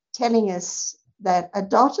first telling us that a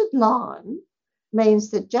dotted line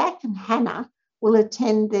means that Jack and Hannah will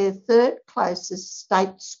attend their third closest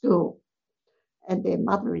state school, and their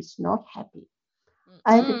mother is not happy.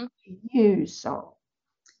 Over to you, Sorrel.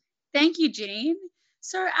 Thank you, Jean.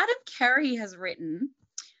 So Adam Carey has written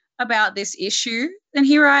about this issue, and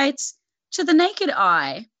he writes, "To the naked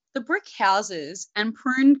eye, the brick houses and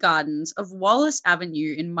pruned gardens of Wallace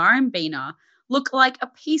Avenue in Murrumbeena look like a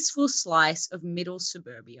peaceful slice of middle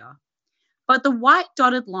suburbia. But the white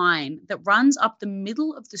dotted line that runs up the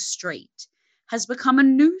middle of the street has become a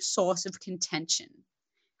new source of contention,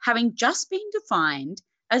 having just been defined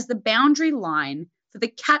as the boundary line for the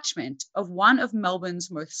catchment of one of Melbourne's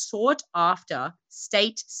most sought-after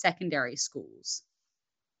state secondary schools.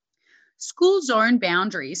 School zone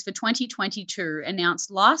boundaries for 2022 announced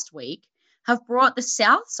last week have brought the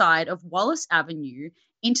south side of Wallace Avenue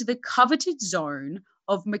into the coveted zone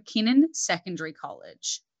of McKinnon Secondary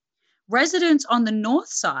College. Residents on the north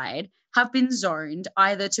side have been zoned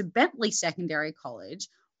either to Bentley Secondary College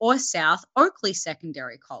or South Oakley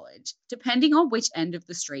Secondary College, depending on which end of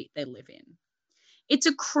the street they live in. It's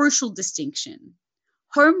a crucial distinction.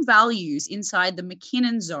 Home values inside the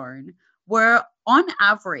McKinnon zone were, on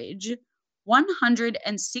average,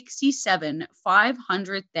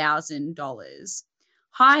 $167,500,000,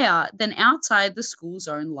 higher than outside the school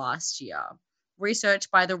zone last year.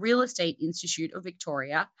 Research by the Real Estate Institute of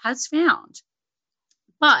Victoria has found.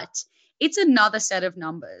 But it's another set of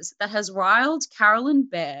numbers that has riled Carolyn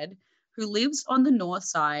Baird, who lives on the north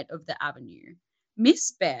side of the avenue.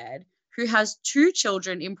 Miss Baird, who has 2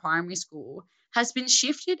 children in primary school, has been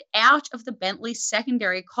shifted out of the Bentley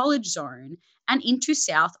Secondary College zone and into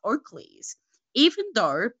South Oakley's, even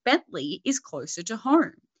though Bentley is closer to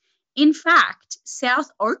home. In fact, South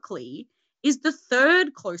Oakley is the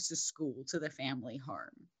 3rd closest school to the family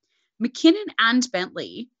home. McKinnon and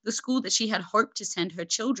Bentley, the school that she had hoped to send her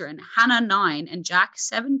children, Hannah 9 and Jack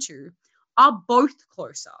 7 to, are both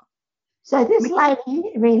closer. So this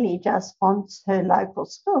lady really just wants her local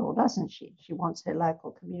school, doesn't she? She wants her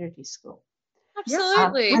local community school.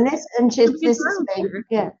 Absolutely.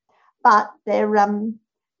 But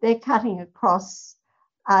they're cutting across.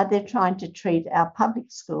 They're trying to treat our public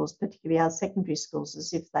schools, particularly our secondary schools,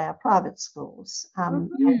 as if they are private schools, and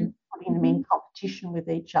putting them in competition with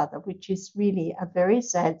each other, which is really a very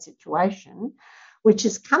sad situation, which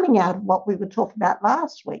is coming out of what we were talking about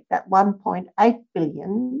last week, that 1.8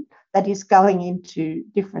 billion that is going into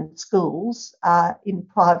different schools in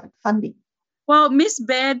private funding. Well, Miss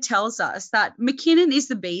Baird tells us that McKinnon is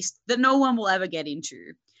the beast that no one will ever get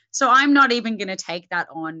into. So I'm not even going to take that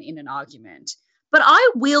on in an argument. But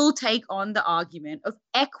I will take on the argument of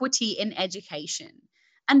equity in education.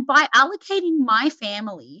 And by allocating my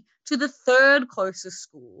family to the 3rd closest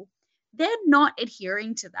school, they're not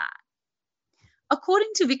adhering to that.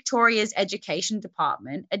 According to Victoria's Education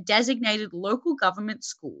Department, a designated local government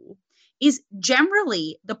school is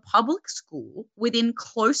generally the public school within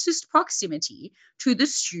closest proximity to the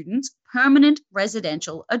student's permanent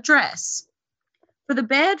residential address. For the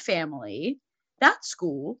Baird family, that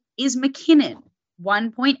school is McKinnon,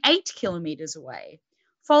 1.8 kilometres away,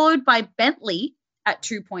 followed by Bentley at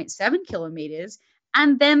 2.7 kilometres,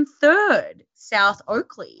 and then 3rd, South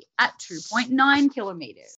Oakley at 2.9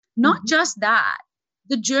 kilometres. Not just that,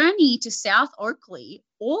 the journey to South Oakley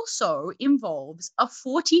also involves a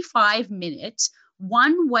 45-minute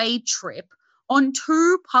one-way trip on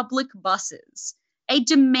 2 public buses, a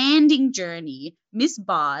demanding journey Miss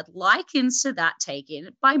Bard likens to that taken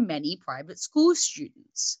by many private school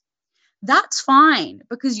students. That's fine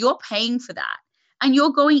because you're paying for that and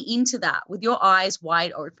you're going into that with your eyes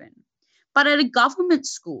wide open. But at a government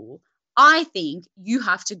school, I think you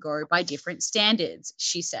have to go by different standards,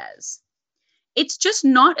 she says. It's just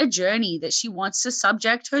not a journey that she wants to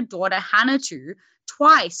subject her daughter Hannah to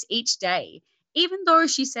twice each day, even though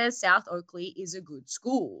she says South Oakley is a good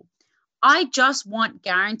school. I just want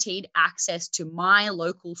guaranteed access to my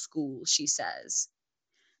local school, she says.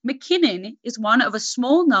 McKinnon is one of a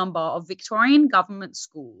small number of Victorian government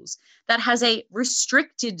schools that has a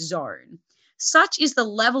restricted zone. Such is the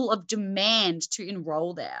level of demand to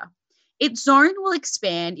enrol there. Its zone will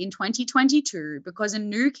expand in 2022 because a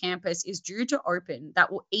new campus is due to open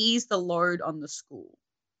that will ease the load on the school.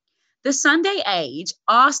 The Sunday Age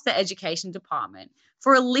asked the Education Department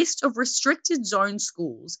for a list of restricted zone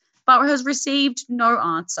schools, but has received no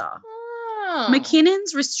answer.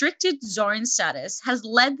 McKinnon's restricted zone status has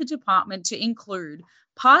led the department to include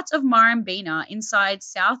parts of Murrumbeena inside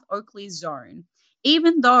South Oakley's zone,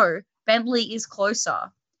 even though Bentley is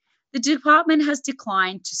closer. The department has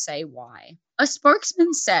declined to say why. A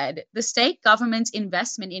spokesman said the state government's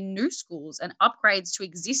investment in new schools and upgrades to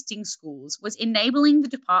existing schools was enabling the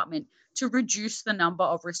department to reduce the number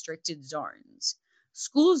of restricted zones.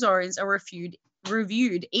 School zones are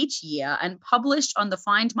reviewed each year and published on the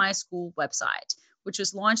Find My School website, which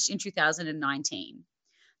was launched in 2019.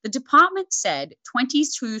 The department said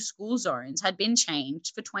 22 school zones had been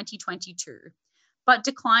changed for 2022, but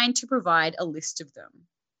declined to provide a list of them.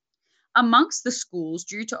 Amongst the schools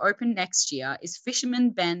due to open next year is Fisherman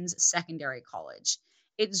Ben's Secondary College.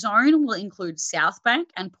 Its zone will include Southbank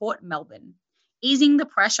and Port Melbourne, easing the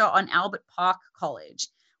pressure on Albert Park College,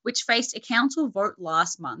 which faced a council vote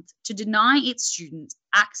last month to deny its students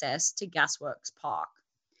access to Gasworks Park.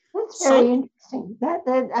 That's very interesting.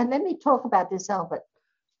 And let me talk about this Albert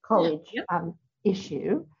College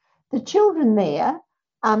issue. The children there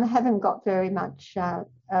haven't got very much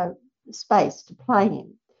space to play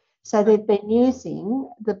in. So they've been using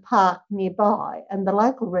the park nearby, and the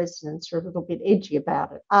local residents are a little bit edgy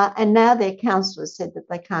about it. And now their councillor said that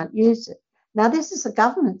they can't use it. Now, this is a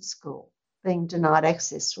government school being denied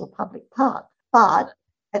access to a public park. But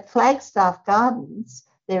at Flagstaff Gardens,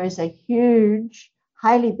 there is a huge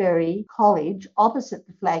Haileybury College opposite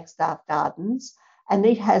the Flagstaff Gardens, and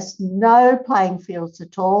it has no playing fields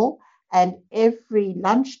at all. And every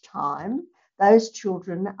lunchtime, those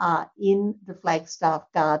children are in the Flagstaff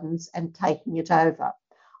Gardens and taking it over.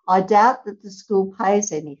 I doubt that the school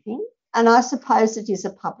pays anything, and I suppose it is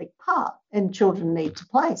a public park and children need to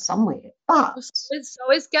play somewhere. But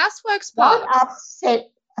so is Gasworks Park. what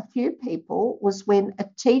upset a few people was when a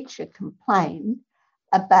teacher complained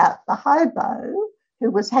about the hobo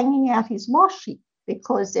who was hanging out his washing,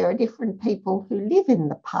 because there are different people who live in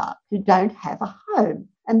the park who don't have a home,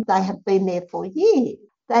 and they have been there for years.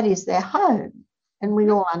 That is their home, and we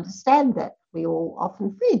all understand that. We all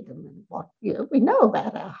often feed them, and we know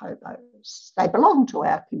about our hobos. They belong to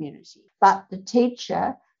our community. But the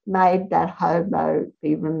teacher made that hobo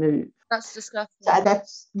be removed. That's disgusting. So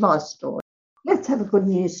that's my story. Let's have a good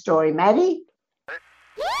news story, Maddie.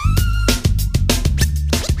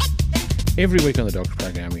 Every week on the Dogs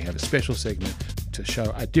program, we have a special segment to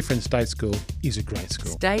show a different state school is a great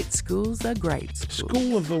school. State schools are great schools.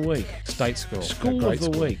 School of the week. State school. School of the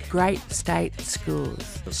week. Great state schools.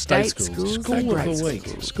 State schools. School of the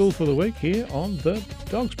week. School for the week here on the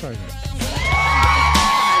Dogs program.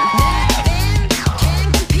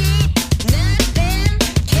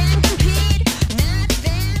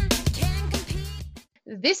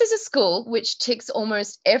 This is a school which ticks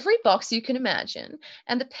almost every box you can imagine,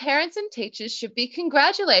 and the parents and teachers should be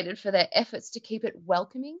congratulated for their efforts to keep it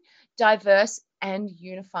welcoming, diverse, and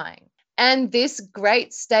unifying. And this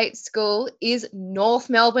great state school is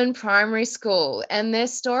North Melbourne Primary School, and their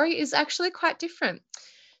story is actually quite different.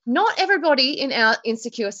 Not everybody in our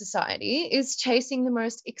insecure society is chasing the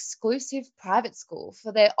most exclusive private school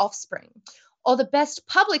for their offspring, or the best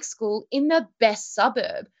public school in the best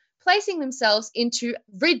suburb, placing themselves into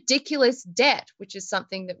ridiculous debt, which is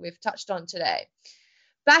something that we've touched on today.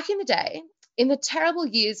 Back in the day, in the terrible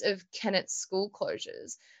years of Kennett's school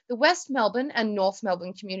closures, the West Melbourne and North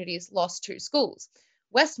Melbourne communities lost two schools.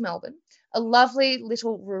 West Melbourne, a lovely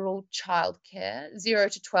little rural childcare 0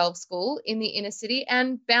 to 12 school in the inner city,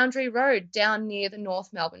 and Boundary Road down near the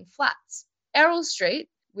North Melbourne flats. Errol Street,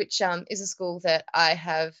 which is a school that I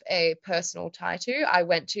have a personal tie to. I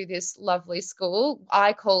went to this lovely school.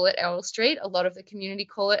 I call it Errol Street. A lot of the community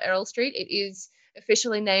call it Errol Street. It is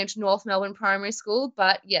officially named North Melbourne Primary School,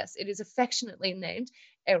 but yes, it is affectionately named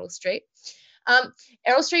Errol Street.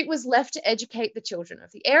 Errol Street was left to educate the children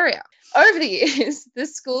of the area. Over the years, the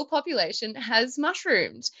school population has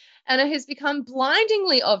mushroomed, and it has become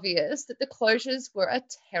blindingly obvious that the closures were a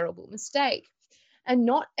terrible mistake. And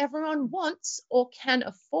not everyone wants or can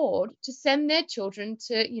afford to send their children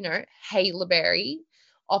to, Haileybury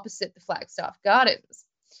opposite the Flagstaff Gardens.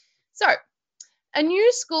 So a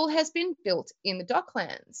new school has been built in the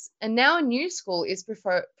Docklands, and now a new school is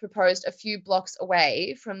proposed a few blocks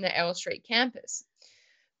away from the Errol Street campus.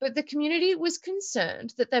 But the community was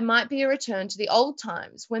concerned that there might be a return to the old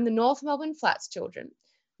times when the North Melbourne Flats children,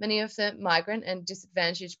 many of the migrant and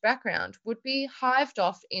disadvantaged background, would be hived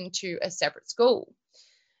off into a separate school.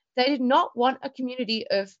 They did not want a community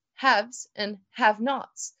of haves and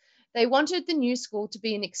have-nots. They wanted the new school to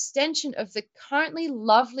be an extension of the currently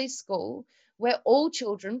lovely school where all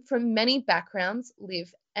children from many backgrounds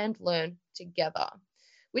live and learn together,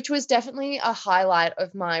 which was definitely a highlight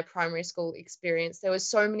of my primary school experience. There were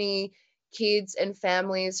so many kids and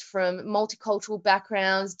families from multicultural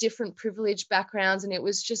backgrounds, different privileged backgrounds, and it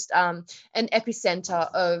was just an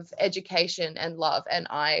epicenter of education and love, and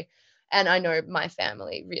I know my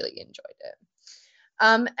family really enjoyed it.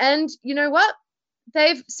 And you know what?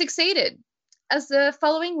 They've succeeded, as the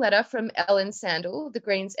following letter from Ellen Sandel, the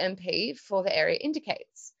Greens MP for the area,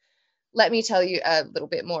 indicates. Let me tell you a little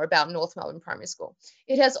bit more about North Melbourne Primary School.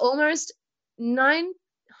 It has almost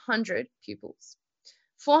 900 pupils,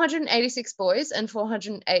 486 boys and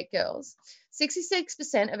 408 girls.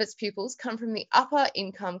 66% of its pupils come from the upper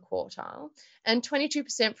income quartile and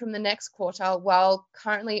 22% from the next quartile, while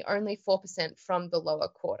currently only 4% from the lower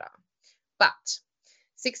quarter. But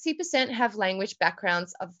 60% have language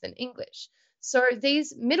backgrounds other than English. So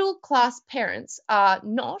these middle-class parents are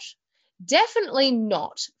definitely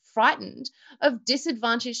not frightened of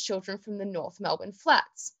disadvantaged children from the North Melbourne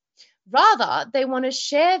Flats. Rather, they want to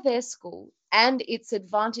share their school and its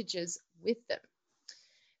advantages with them.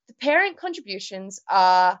 The parent contributions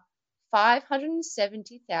are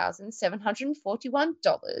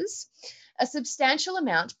 $570,741, a substantial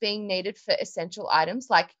amount being needed for essential items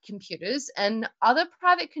like computers, and other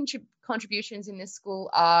private contributions in this school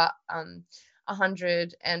are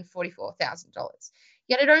 $144,000.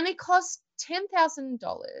 Yet it only costs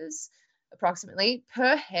 $10,000 approximately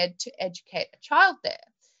per head to educate a child there,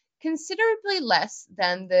 considerably less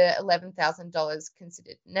than the $11,000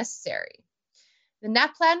 considered necessary. The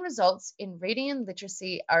NAPLAN results in reading and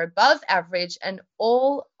literacy are above average, and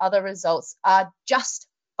all other results are just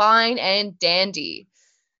fine and dandy.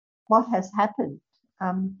 What has happened?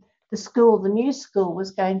 The new school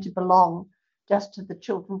was going to belong just to the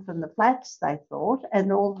children from the flats, they thought,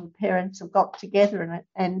 and all the parents have got together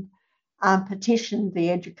and petitioned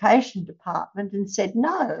the education department and said,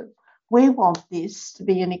 no, we want this to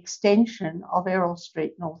be an extension of Errol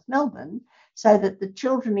Street, North Melbourne, so that the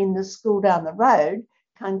children in the school down the road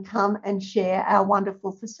can come and share our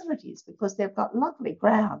wonderful facilities, because they've got lovely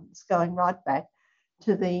grounds going right back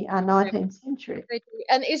to the 19th century.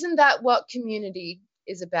 And isn't that what community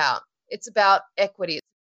is about? It's about equity.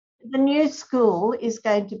 The new school is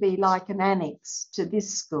going to be like an annex to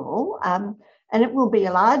this school, and it will be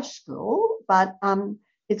a large school, but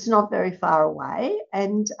it's not very far away,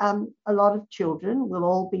 and a lot of children will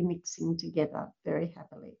all be mixing together very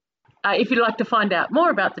happily. If you'd like to find out more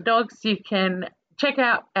about the dogs, you can check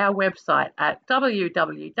out our website at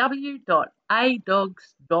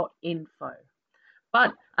www.adogs.info.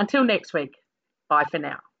 But until next week, bye for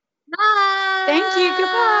now. Bye. Thank you.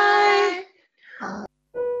 Goodbye.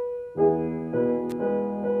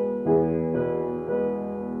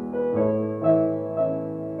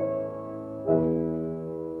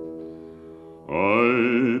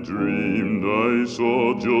 I dreamed I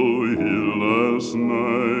saw Joe here last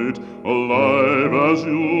night, alive as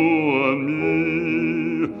you and me.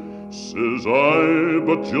 Says I,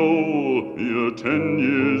 but Joe, you're 10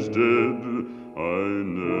 years dead. I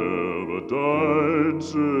never died,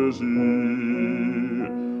 says he.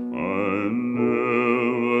 I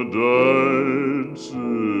never died,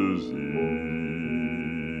 says he.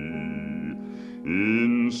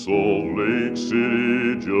 In Salt Lake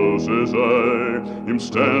City, Joe says I am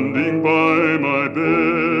standing by my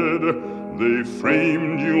bed. They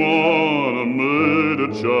framed you on a murder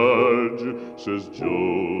charge, says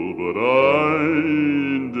Joe, but I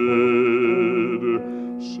ain't dead,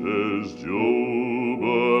 says Joe,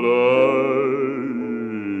 but I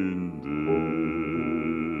ain't dead.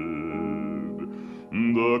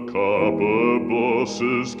 The copper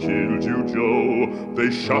bosses killed you, Joe. They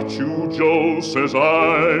shot you, Joe, says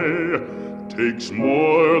I. Takes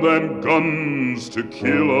more than guns to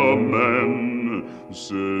kill a man,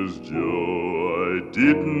 says Joe. I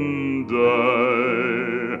didn't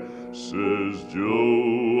die, says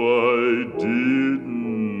Joe. I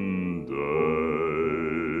didn't die.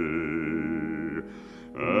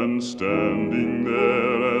 And standing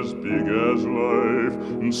there as big as life,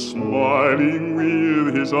 and smiling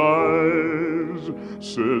with his eyes,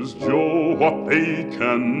 says Joe, what they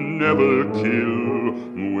can never kill,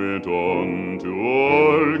 went on to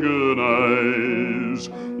organize,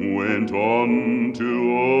 went on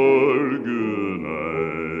to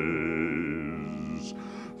organize.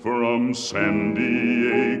 From San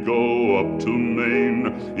Diego up to Maine,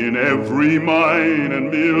 in every mine and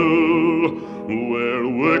mill, where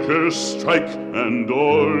workers strike and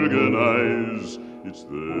organize, it's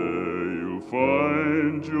there you'll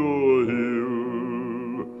find your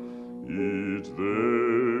hill. It's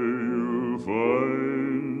there you'll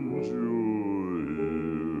find your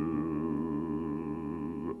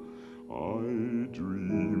hill. I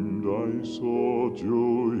dreamed I saw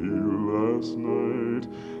Joe here last night,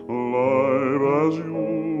 alive as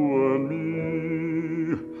you and me.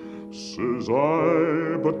 Says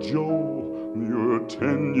I, but Joe, you're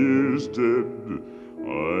 10 years dead.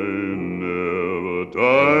 I never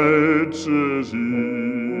died, says he.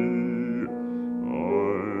 I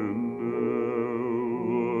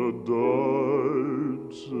never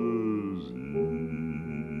died, says he.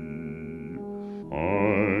 I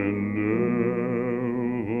never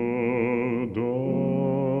died,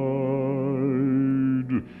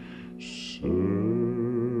 says he.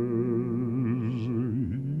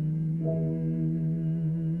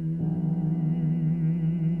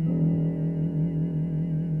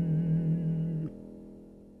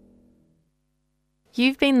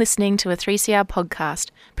 You've been listening to a 3CR podcast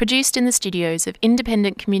produced in the studios of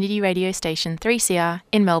independent community radio station 3CR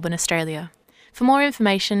in Melbourne, Australia. For more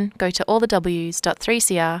information, go to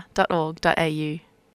allthews.3cr.org.au.